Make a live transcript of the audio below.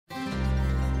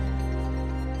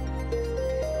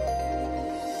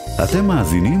אתם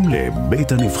מאזינים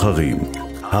לבית הנבחרים,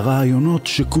 הרעיונות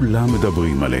שכולם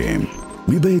מדברים עליהם,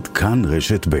 מבית כאן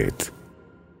רשת בית.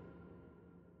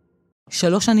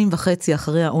 3.5 שנים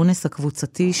אחרי האונס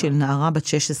הקבוצתי של נערה בת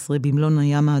 16 במלון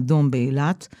הים האדום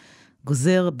באילת,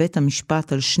 גוזר בית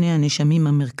המשפט על שני הנאשמים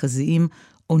המרכזיים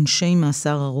עונשי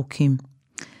מאסר ארוכים.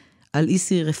 על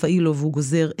איסי רפאילוב הוא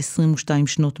גוזר 22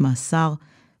 שנות מאסר,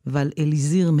 ועל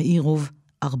אליזיר מאירוב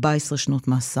 14 שנות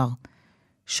מאסר.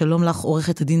 שלום לך,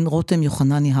 עורכת הדין רותם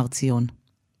יוחנני הר ציון.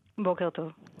 בוקר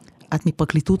טוב. את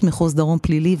מפרקליטות מחוז דרום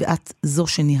פלילי, ואת זו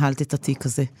שניהלת את התיק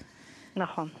הזה.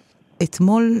 נכון.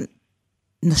 אתמול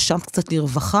נשמת קצת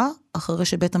לרווחה, אחרי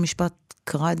שבית המשפט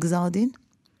קרא את גזר הדין?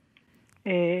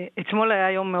 אתמול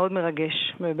היה יום מאוד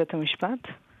מרגש בבית המשפט.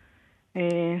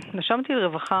 נשמתי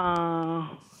לרווחה,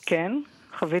 כן.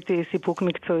 חוויתי סיפוק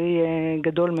מקצועי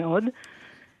גדול מאוד.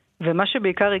 ומה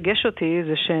שבעיקר ריגש אותי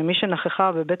זה שמי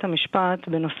שנכחה בבית המשפט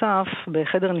בנוסף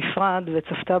בחדר נפרד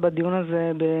וצפתה בדיון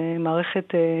הזה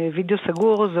במערכת וידאו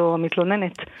סגור, זו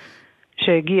המתלוננת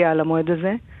שהגיעה למועד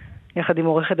הזה, יחד עם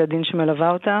עורכת הדין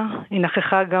שמלווה אותה. היא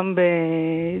נכחה גם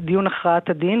בדיון הכרעת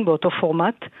הדין באותו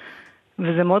פורמט,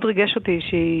 וזה מאוד ריגש אותי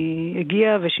שהיא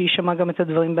הגיעה ושהיא שמעה גם את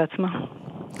הדברים בעצמה.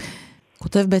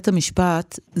 כותב בית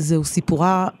המשפט, זהו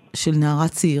סיפורה של נערה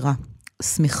צעירה,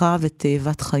 שמחה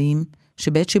ותאבת חיים,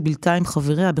 שבעת שבילתה עם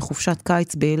חבריה בחופשת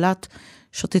קיץ באילת,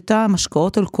 שותתה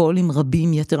משקאות אלכוהולים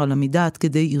רבים יתר על המידה עד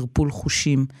כדי ערפול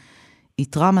חושים.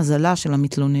 יתרה מזלה של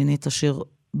המתלוננת, אשר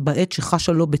בעת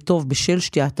שחשה לא בטוב בשל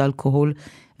שתיית האלכוהול,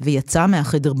 ויצאה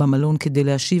מהחדר במלון כדי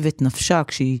להשיב את נפשה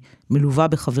כשהיא מלווה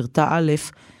בחברתה א',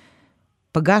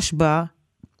 פגש בה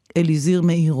אליזיר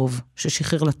מאירוב,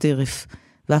 ששחרר לטרף,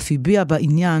 ואף הביע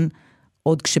בעניין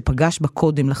עוד כשפגש בה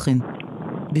קודם לכן,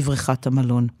 בבריכת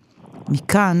המלון.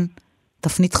 מכאן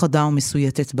תפנית חדה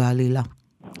ומסויטת בעלילה.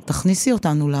 תכניסי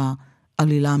אותנו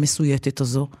לעלילה המסויטת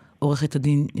הזו, עורכת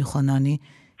הדין יוחנני,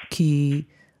 כי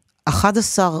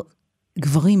 11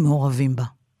 גברים מעורבים בה.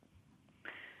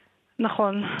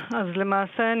 נכון, אז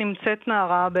למעשה נמצאת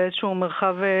נערה באיזשהו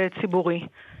מרחב ציבורי.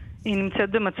 היא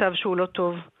נמצאת במצב שהוא לא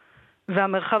טוב.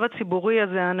 והמרחב הציבורי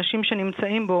הזה, האנשים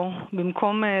שנמצאים בו,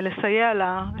 במקום לסייע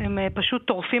לה, הם פשוט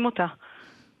טורפים אותה.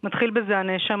 מתחיל בזה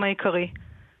הנאשם העיקרי,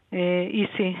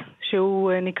 איסי,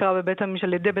 שהוא נקרא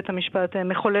על ידי בית המשפט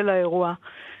מחולל האירוע,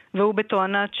 והוא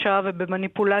בתואנת שווא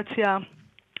ובמניפולציה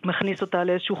מכניס אותה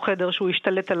לאיזשהו חדר שהוא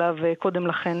השתלט עליו קודם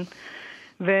לכן.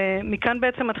 ומכאן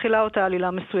בעצם מתחילה אותה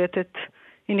עלילה מסויטת.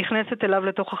 היא נכנסת אליו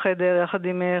לתוך החדר יחד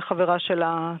עם חברה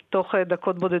שלה. תוך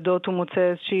דקות בודדות הוא מוצא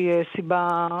איזושהי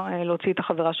סיבה להוציא את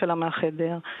החברה שלה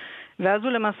מהחדר. ואז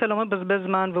הוא למעשה לא מבזבז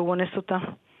זמן והוא אונס אותה.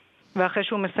 ואחרי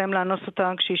שהוא מסיים לאנוס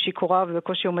אותה כשהיא שיכורה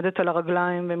ובקושי עומדת על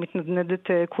הרגליים ומתנדנדת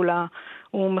כולה,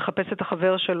 הוא מחפש את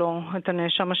החבר שלו, את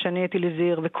הנאשם השני, את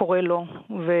אליזיר, וקורא לו,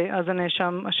 ואז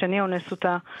הנאשם השני אונס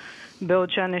אותה,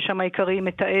 בעוד שהנאשם העיקרי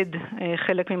מתעד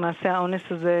חלק ממעשה האונס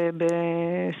הזה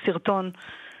בסרטון,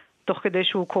 תוך כדי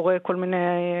שהוא קורא כל מיני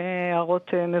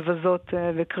הערות מבזות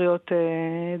וקריאות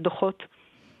דוחות.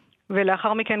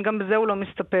 ולאחר מכן גם בזה הוא לא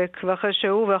מסתפק, ואחרי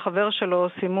שהוא והחבר שלו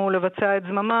סיימו לבצע את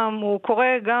זממם, הוא קורא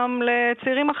גם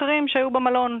לצעירים אחרים שהיו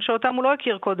במלון, שאותם הוא לא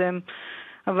הכיר קודם,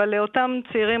 אבל לאותם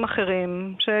צעירים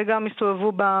אחרים שגם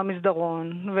הסתובבו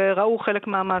במסדרון, וראו חלק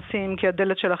מהמעשים כי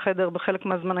הדלת של החדר בחלק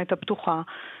מהזמן הייתה פתוחה,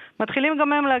 מתחילים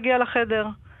גם הם להגיע לחדר,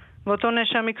 ואותו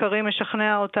נאשם עיקרי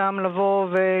משכנע אותם לבוא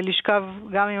ולשכב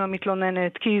גם עם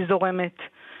המתלוננת, כי היא זורמת,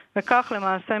 וכך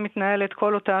למעשה מתנהלת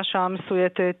כל אותה שעה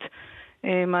מסויטת,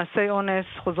 מעשי אונס,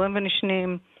 חוזרים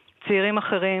ונשנים, צעירים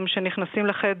אחרים שנכנסים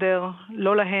לחדר,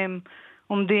 לא להם,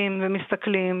 עומדים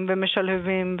ומסתכלים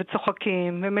ומשלהבים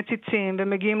וצוחקים ומציצים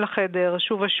ומגיעים לחדר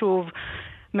שוב ושוב.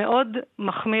 מאוד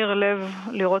מחמיר לב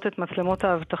לראות את מצלמות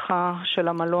האבטחה של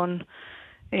המלון,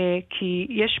 כי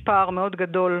יש פער מאוד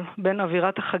גדול בין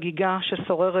אווירת החגיגה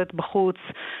ששוררת בחוץ,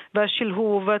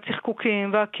 והשלהוב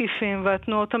והצחקוקים והכיפים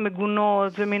והתנועות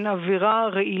המגונות, ומין אווירה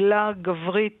רעילה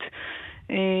גברית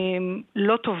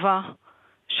לא טובה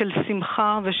של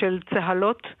שמחה ושל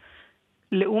צהלות,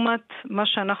 לעומת מה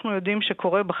שאנחנו יודעים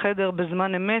שקורה בחדר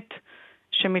בזמן אמת,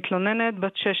 שמתלוננת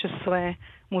בת 16,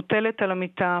 מוטלת על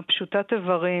המיטה, פשוטת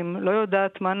איברים, לא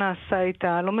יודעת מה נעשה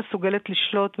איתה, לא מסוגלת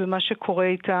לשלוט במה שקורה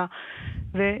איתה,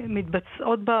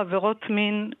 ומתבצעות בה עבירות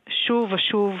מין שוב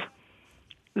ושוב.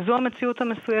 זו המציאות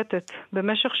המסויטת,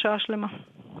 במשך שעה שלמה.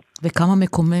 וכמה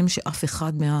מקומם שאף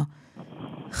אחד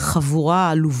מהחבורה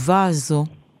העלובה הזו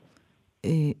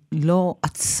לא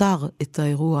עצר את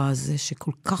האירוע הזה,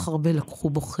 שכל כך הרבה לקחו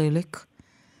בו חלק.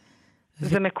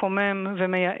 זה מקומם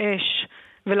ומייאש,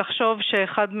 ולחשוב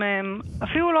שאחד מהם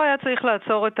אפילו לא היה צריך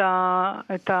לעצור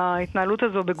את ההתנהלות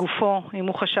הזו בגופו, אם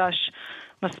הוא חשש.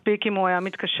 מספיק אם הוא היה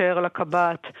מתקשר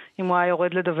לקב"ט, אם הוא היה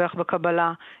יורד לדווח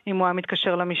בקבלה, אם הוא היה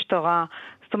מתקשר למשטרה.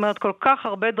 זאת אומרת, כל כך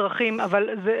הרבה דרכים, אבל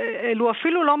אלו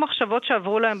אפילו לא מחשבות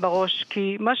שעברו להם בראש,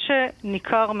 כי מה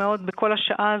שניכר מאוד בכל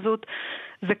השעה הזאת,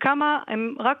 זה כמה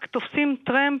הם רק תופסים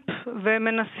טרמפ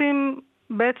ומנסים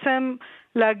בעצם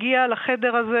להגיע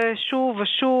לחדר הזה שוב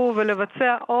ושוב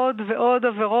ולבצע עוד ועוד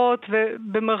עבירות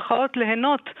ובמרכאות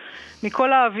ליהנות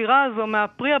מכל האווירה הזו,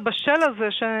 מהפרי הבשל הזה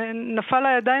שנפל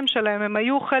לידיים שלהם. הם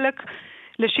היו חלק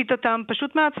לשיטתם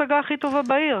פשוט מההצגה הכי טובה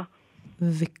בעיר.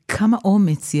 וכמה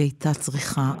אומץ היא הייתה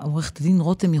צריכה, עורכת דין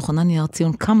רותם יוחנני הר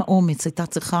ציון, כמה אומץ הייתה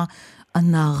צריכה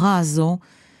הנערה הזו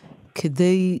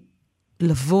כדי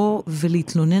לבוא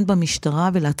ולהתלונן במשטרה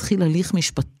ולהתחיל הליך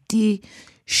משפטי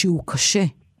שהוא קשה.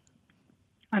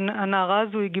 הנערה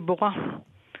הזו היא גיבורה.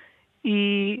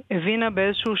 היא הבינה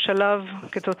באיזשהו שלב,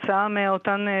 כתוצאה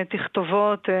מאותן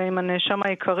תכתובות עם הנאשם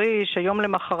העיקרי, שיום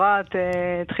למחרת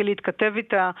התחיל להתכתב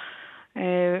איתה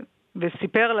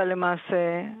וסיפר לה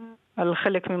למעשה על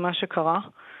חלק ממה שקרה,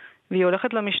 והיא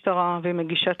הולכת למשטרה והיא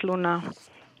מגישה תלונה,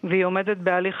 והיא עומדת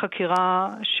בהליך חקירה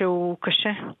שהוא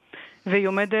קשה, והיא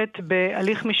עומדת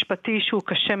בהליך משפטי שהוא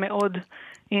קשה מאוד.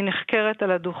 היא נחקרת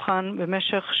על הדוכן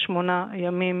במשך 8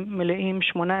 ימים מלאים,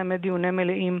 8 ימי דיוני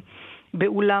מלאים,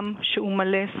 באולם שהוא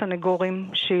מלא סנגורים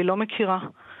שהיא לא מכירה,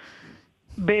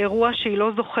 באירוע שהיא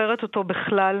לא זוכרת אותו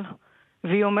בכלל,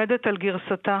 והיא עומדת על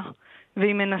גרסתה,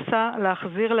 והיא מנסה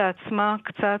להחזיר לעצמה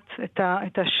קצת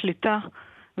את השליטה,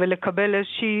 ולקבל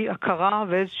איזושהי הכרה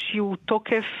ואיזשהו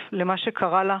תוקף למה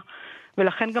שקרה לה.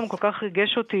 ולכן גם כל כך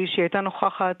ריגש אותי שהיא הייתה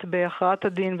נוכחת בהכרעת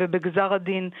הדין ובגזר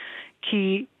הדין,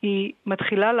 כי היא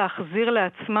מתחילה להחזיר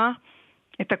לעצמה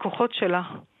את הכוחות שלה,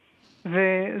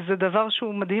 וזה דבר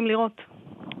שהוא מדהים לראות.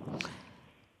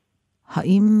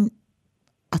 האם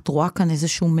את רואה כאן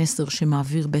איזשהו מסר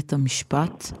שמעביר בית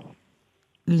המשפט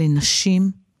לנשים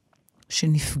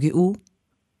שנפגעו,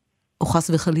 או חס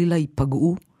וחלילה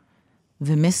ייפגעו,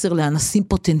 ומסר לאנסים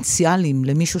פוטנציאליים,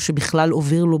 למישהו שבכלל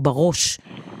עובר לו בראש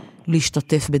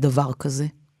להשתתף בדבר כזה?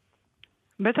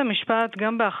 בית המשפט,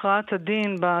 גם בהכרעת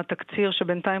הדין, בתקציר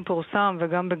שבינתיים פורסם,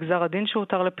 וגם בגזר הדין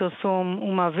שהותר לפרסום,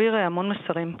 הוא מעביר המון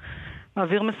מסרים.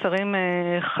 מעביר מסרים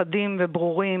חדים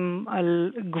וברורים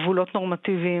על גבולות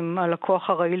נורמטיביים, על הכוח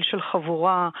הרעיל של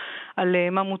חבורה, על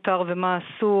מה מותר ומה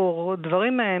אסור,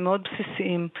 דברים מאוד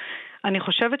בסיסיים. אני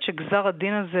חושבת שגזר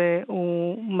הדין הזה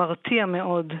הוא מרתיע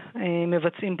מאוד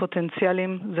מבצעים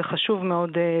פוטנציאליים, זה חשוב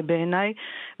מאוד בעיניי,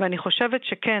 ואני חושבת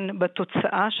שכן,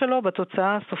 בתוצאה שלו,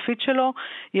 בתוצאה הסופית שלו,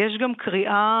 יש גם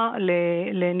קריאה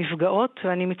לנפגעות,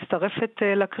 ואני מצטרפת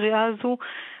לקריאה הזו,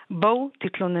 בואו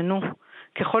תתלוננו.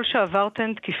 ככל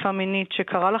שעברתן תקיפה מינית,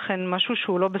 שקרה לכן משהו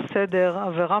שהוא לא בסדר,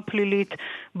 עבירה פלילית,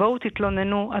 בואו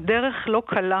תתלוננו. הדרך לא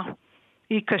קלה,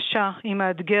 היא קשה, היא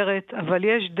מאתגרת, אבל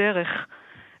יש דרך.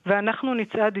 ואנחנו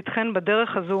נצעד איתכן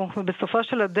בדרך הזו, ובסופה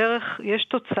של הדרך יש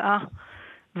תוצאה.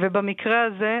 ובמקרה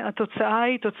הזה, התוצאה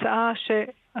היא תוצאה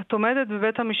שאת עומדת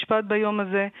בבית המשפט ביום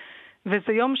הזה,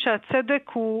 וזה יום שהצדק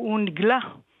הוא נגלה,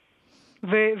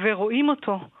 ורואים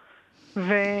אותו.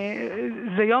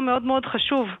 וזה יום מאוד מאוד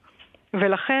חשוב.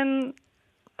 ולכן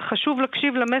חשוב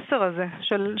להקשיב למסר הזה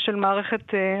של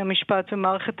מערכת המשפט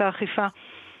ומערכת האכיפה.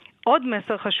 עוד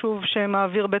מסר חשוב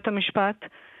שמעביר בית המשפט,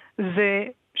 זה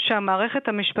שהמערכת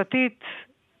המשפטית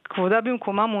כבודה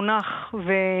במקומה מונח,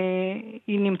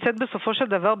 והיא נמצאת בסופו של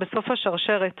דבר בסוף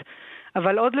השרשרת,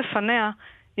 אבל עוד לפניה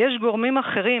יש גורמים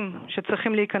אחרים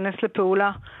שצריכים להיכנס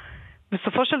לפעולה.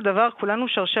 בסופו של דבר כולנו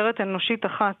שרשרת אנושית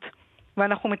אחת,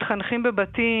 ואנחנו מתחנכים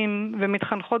בבתים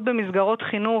ומתחנכות במסגרות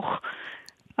חינוך.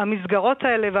 המסגרות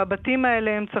האלה והבתים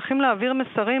האלה הם צריכים להעביר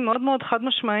מסרים מאוד מאוד חד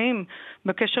משמעיים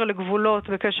בקשר לגבולות,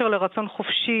 בקשר לרצון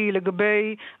חופשי,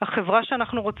 לגבי החברה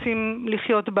שאנחנו רוצים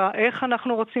לחיות בה, איך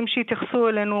אנחנו רוצים שיתייחסו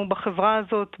אלינו בחברה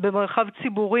הזאת, במרחב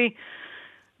ציבורי.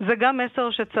 זה גם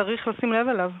מסר שצריך לשים לב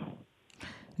אליו.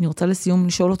 אני רוצה לסיום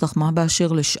לשאול אותך מה באשר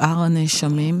לשאר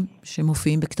הנאשמים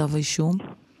שמופיעים בכתב האישום?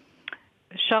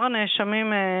 שאר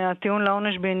הנאשמים, הטיעון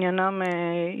לעונש בעניינם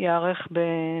יערך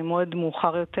במועד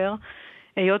מאוחר יותר.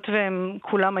 היות והם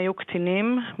כולם היו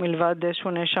קטינים, מלבד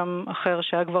איזשהו נאשם אחר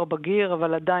שהיה כבר בגיר,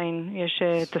 אבל עדיין יש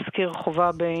תזכיר חובה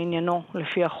בעניינו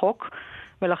לפי החוק,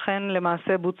 ולכן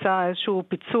למעשה בוצע איזשהו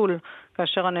פיצול,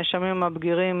 כאשר הנאשמים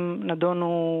הבגירים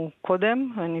נדונו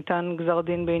קודם, וניתן גזר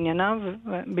דין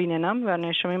בעניינם,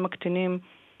 והנאשמים הקטינים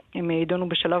הם יידונו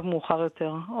בשלב מאוחר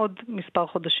יותר. עוד מספר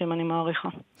חודשים אני מעריכה.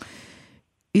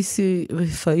 איסי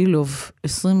רפאילוב,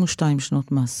 22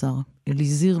 שנות מאסר.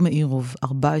 אליזיר מאירוב,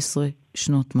 14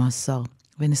 שנות מאסר.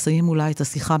 ונסיים אולי את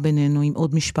השיחה בינינו עם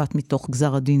עוד משפט מתוך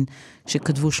גזר הדין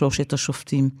שכתבו 3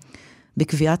 השופטים.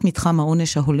 בקביעת מתחם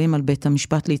העונש ההולם על בית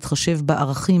המשפט להתחשב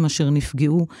בערכים אשר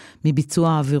נפגעו מביצוע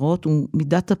העבירות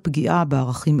ומידת הפגיעה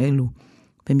בערכים אלו.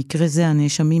 במקרה זה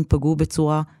הנאשמים פגעו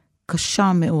בצורה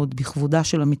קשה מאוד בכבודה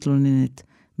של המתלוננת,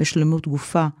 בשלמות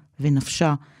גופה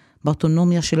ונפשה,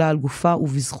 באוטונומיה שלה על גופה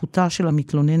ובזכותה של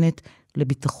המתלוננת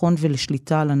לביטחון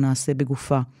ולשליטה על הנעשה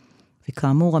בגופה.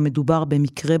 וכאמור, המדובר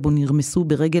במקרה בו נרמסו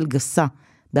ברגל גסה,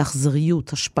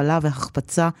 באכזריות, השפלה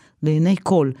והחפצה לעיני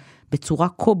כל, בצורה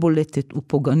כה בולטת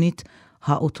ופוגענית,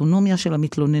 האוטונומיה של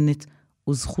המתלוננת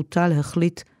וזכותה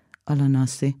להחליט על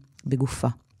הנעשה בגופה.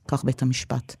 כך בית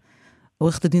המשפט.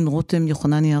 עורכת הדין רותם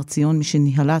יוחנני הר ציון, מי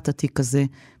שניהלה את התיק הזה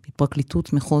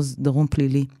בפרקליטות מחוז דרום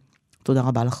פלילי. תודה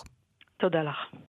רבה לך. תודה לך.